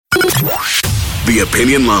The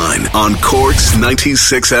Opinion Line on Cork's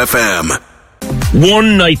 96 FM.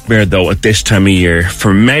 One nightmare, though, at this time of year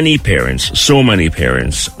for many parents, so many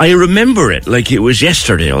parents. I remember it like it was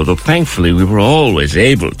yesterday, although thankfully we were always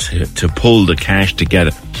able to pull the cash together.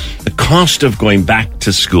 The cost of going back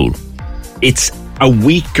to school. It's a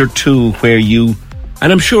week or two where you,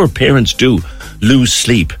 and I'm sure parents do, lose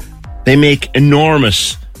sleep. They make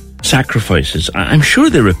enormous sacrifices. I'm sure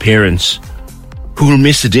there are parents who will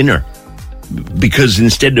miss a dinner because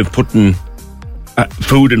instead of putting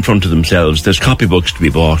food in front of themselves, there's copybooks to be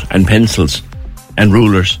bought, and pencils, and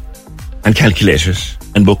rulers, and calculators,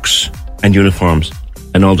 and books, and uniforms,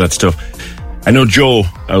 and all that stuff. I know Joe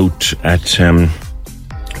out at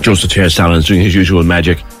Joseph Hair Salons doing his usual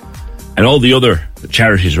magic, and all the other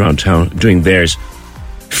charities around town doing theirs.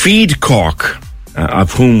 Feed Cork,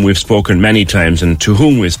 of whom we've spoken many times, and to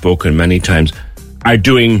whom we've spoken many times, are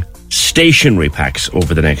doing stationery packs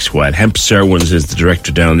over the next while. Hemp Serwins is the director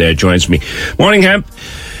down there, joins me. Morning, Hemp.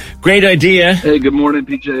 Great idea. Hey, good morning,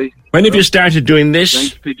 PJ. When have you started doing this?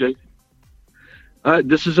 Thanks, PJ.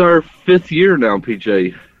 This is our 5th year now,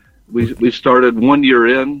 PJ. We started 1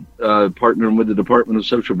 year in, partnering with the Department of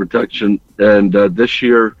Social Protection, and this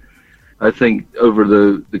year, I think over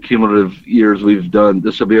the cumulative years we've done,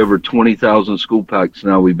 this will be over 20,000 school packs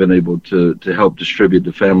now we've been able to help distribute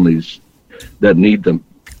to families that need them.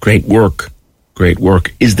 Great work. Great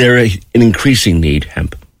work. Is there an increasing need,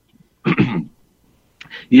 Hemp?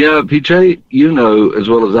 Yeah, PJ, you know as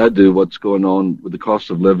well as I do what's going on with the cost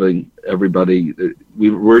of living. Everybody,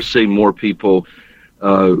 we're seeing more people,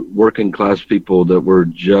 working class people that were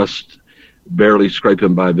just barely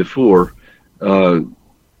scraping by before,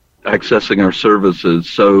 accessing our services.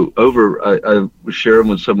 So I was sharing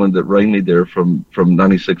with someone that rang me there from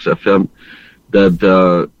 96 FM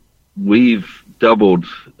that we've doubled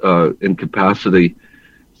in capacity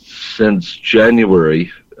since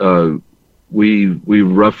January. We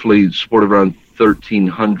roughly support around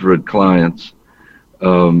 1,300 clients,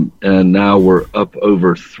 and now we're up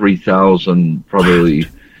over 3,000, probably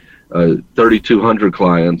 3,200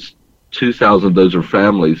 clients. 2,000 of those are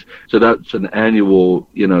families. So that's an annual,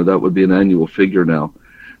 that would be an annual figure now.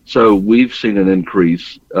 So we've seen an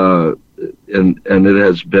increase, and it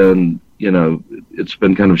has been, it's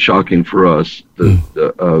been kind of shocking for us,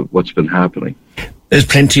 what's been happening. There's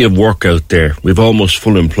plenty of work out there. We've almost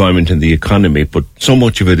full employment in the economy, but so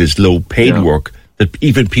much of it is low-paid work that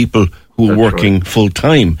even people who are working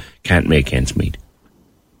full-time can't make ends meet.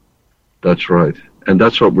 That's right. And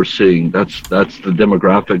that's what we're seeing. That's the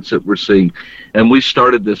demographics that we're seeing. And we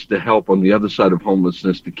started this to help on the other side of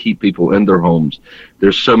homelessness, to keep people in their homes.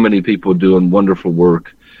 There's so many people doing wonderful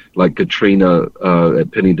work, like Katrina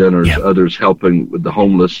at Penny Dinners, others helping with the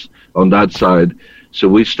homeless on that side. So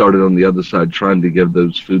we started on the other side trying to give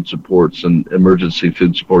those food supports and emergency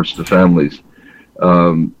food supports to families.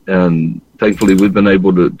 And thankfully we've been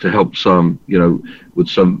able to help some, with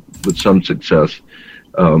some success,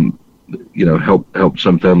 help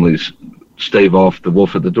some families stave off the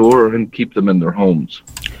wolf at the door and keep them in their homes.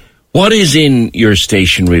 What is in your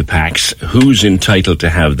stationery packs? Who's entitled to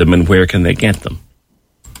have them, and where can they get them?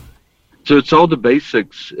 So it's all the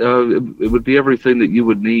basics. It would be everything that you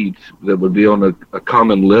would need that would be on a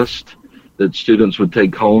common list that students would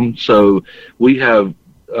take home. So we have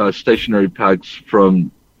stationery packs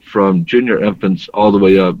from junior infants all the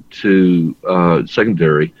way up to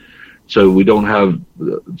secondary. So we don't have,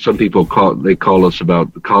 some people call us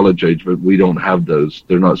about the college age, but we don't have those.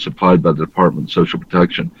 They're not supplied by the Department of Social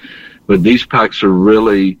Protection. But these packs are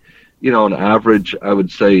really, on average, I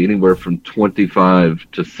would say anywhere from 25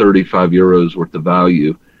 to 35 euros worth of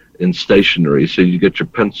value in stationery. So you get your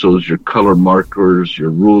pencils, your color markers, your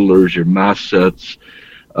rulers, your math sets,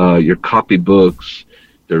 your copybooks.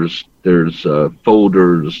 There's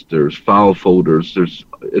folders, there's file folders.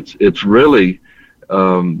 It's really,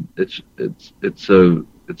 it's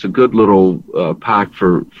a good little pack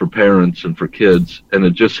for parents and for kids, and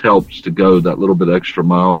it just helps to go that little bit extra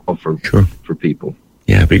mile for people.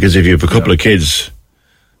 Yeah, because if you have a couple of kids,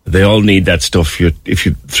 they all need that stuff. If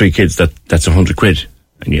you 3 kids, that's 100 quid,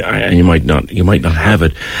 and you might not have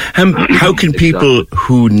it. How can people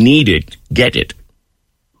who need it get it?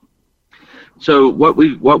 So what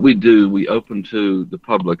we do, we open to the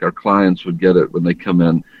public. Our clients would get it when they come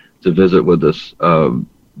in to visit with us,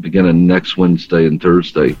 beginning next Wednesday and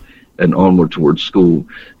Thursday, and onward towards school.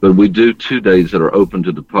 But we do 2 days that are open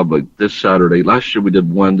to the public. This Saturday, last year we did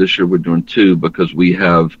 1, this year we're doing 2, because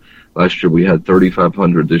last year we had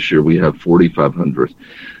 3,500, this year we have 4,500.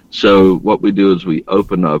 So what we do is we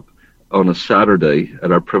open up on a Saturday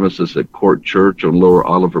at our premises at Court Church on Lower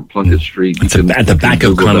Oliver Plunkett Street. At the back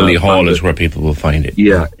of Connolly Hall is where people will find it.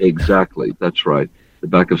 Yeah, exactly. That's right. The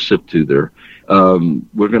back of SIP2 there.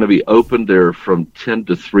 We're going to be open there from 10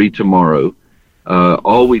 to 3 tomorrow.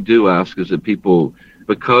 All we do ask is that people,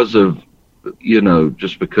 because of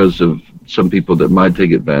some people that might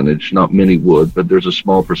take advantage, not many would, but there's a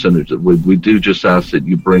small percentage that would. We do just ask that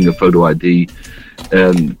you bring a photo ID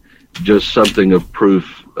and just something of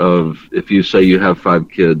proof of, if you say you have 5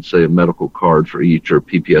 kids, say a medical card for each or a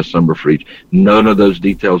PPS number for each. None of those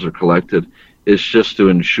details are collected. It's just to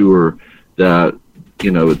ensure that,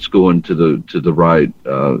 it's going to the right,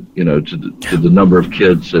 to the number of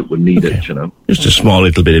kids that would need it, Just a small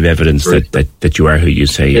little bit of evidence that you are who you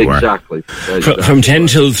say you are. Exactly. From 10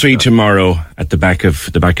 till 3 tomorrow at the back of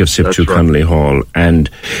SIP2 Connolly Hall. And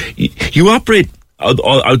you operate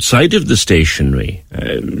outside of the stationery.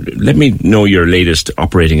 Let me know your latest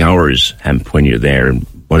operating hours, Hemp, when you're there, and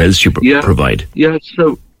what else you provide.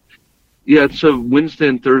 So Wednesday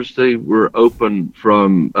and Thursday we're open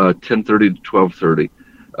from 10:30 to 12:30.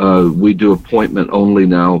 We do appointment only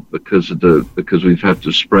now because we've had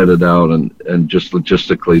to spread it out and just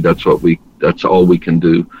logistically that's all we can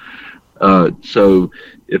do. So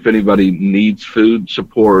if anybody needs food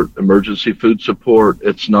support, emergency food support,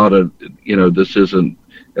 it's not this isn't,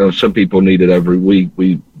 some people need it every week.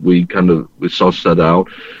 We suss that out.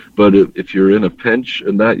 But if you're in a pinch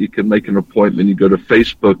and that, you can make an appointment. You go to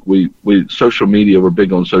Facebook. We social media. We're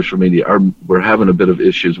big on social media. We're having a bit of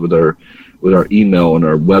issues with our email and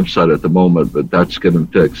our website at the moment, but that's getting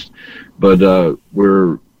fixed. But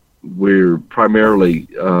we're primarily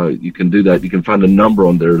you can do that. You can find a number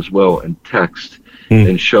on there as well and text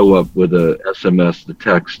and show up with a SMS, the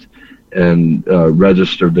text, and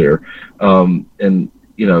register there. And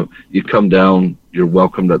you come down. You're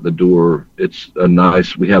welcomed at the door. It's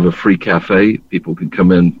we have a free cafe. People can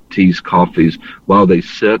come in, teas, coffees while they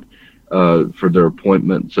sit for their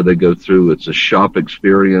appointment. So they go through. It's a shop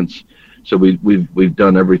experience. So we've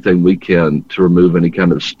done everything we can to remove any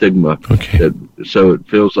kind of stigma. Okay. So it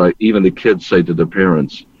feels like even the kids say to their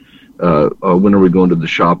parents, when are we going to the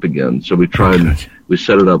shop again? So we try and we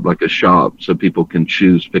set it up like a shop so people can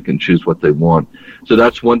pick and choose what they want. So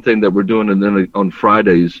that's one thing that we're doing. And then on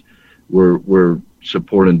Fridays, we're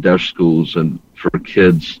supporting deaf schools and for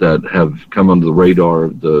kids that have come under the radar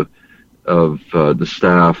of the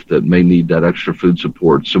staff that may need that extra food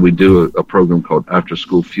support. So we do a program called After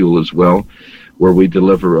School Fuel as well, where we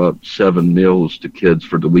deliver up 7 meals to kids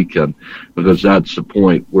for the weekend, because that's the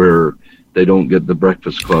point where they don't get the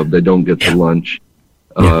breakfast club, they don't get the lunch.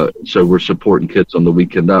 So we're supporting kids on the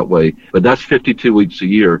weekend that way. But that's 52 weeks a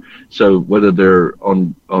year. So whether they're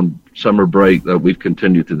on summer break, that we've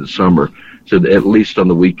continued through the summer, so at least on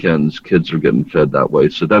the weekends, kids are getting fed that way.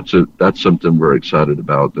 So that's something we're excited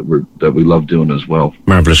about, that we love doing as well.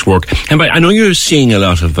 Marvellous work. And I know you're seeing a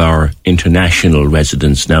lot of our international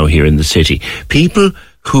residents now here in the city. People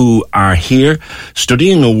who are here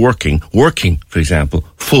studying or working, for example,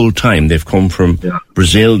 full time. They've come from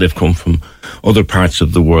Brazil, they've come from other parts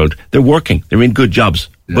of the world. They're working, they're in good jobs.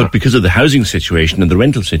 Yeah. But because of the housing situation and the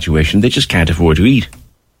rental situation, they just can't afford to eat.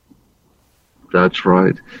 That's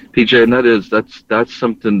right, PJ, and that's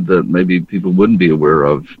something that maybe people wouldn't be aware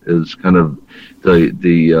of, is kind of the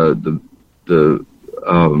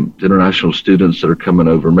international students that are coming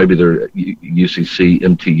over. Maybe they're UCC,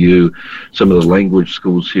 MTU, some of the language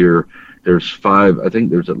schools here. There's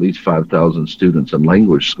at least 5,000 students in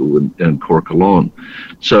language school in Corcalon.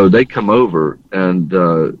 So they come over, and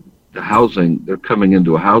they're coming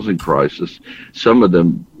into a housing crisis. Some of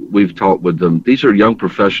them, we've talked with them. These are young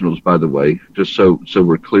professionals, by the way, just so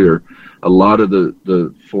we're clear. A lot of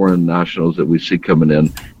the foreign nationals that we see coming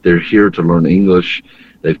in, they're here to learn English.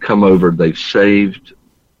 They've come over, they've saved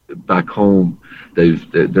back home.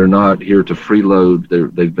 They're not here to freeload.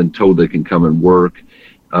 They've been told they can come and work.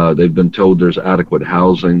 They've been told there's adequate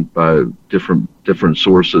housing by different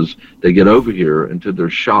sources. They get over here, and to their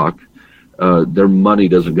shock, their money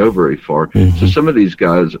doesn't go very far. Mm-hmm. So some of these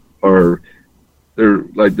guys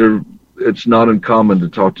it's not uncommon to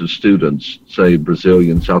talk to students, say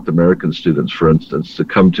Brazilian, South American students, for instance, to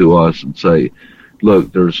come to us and say,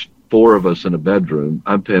 look, there's 4 of us in a bedroom.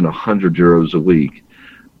 I'm paying €100 a week.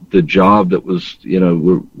 The job that was,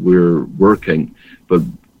 we're working, but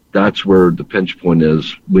that's where the pinch point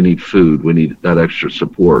is. We need food. We need that extra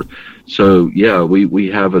support. So, we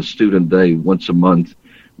have a student day once a month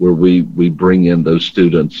where we bring in those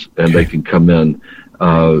students and they can come in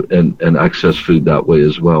and access food that way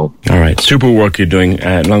as well. All right, super work you're doing.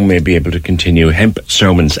 Long may be able to continue. Hemp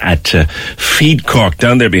Sermons at Feed Cork,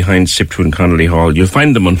 down there behind Siptwood and Connolly Hall. You'll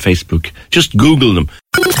find them on Facebook. Just Google them.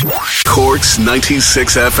 Cork's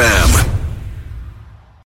 96 FM.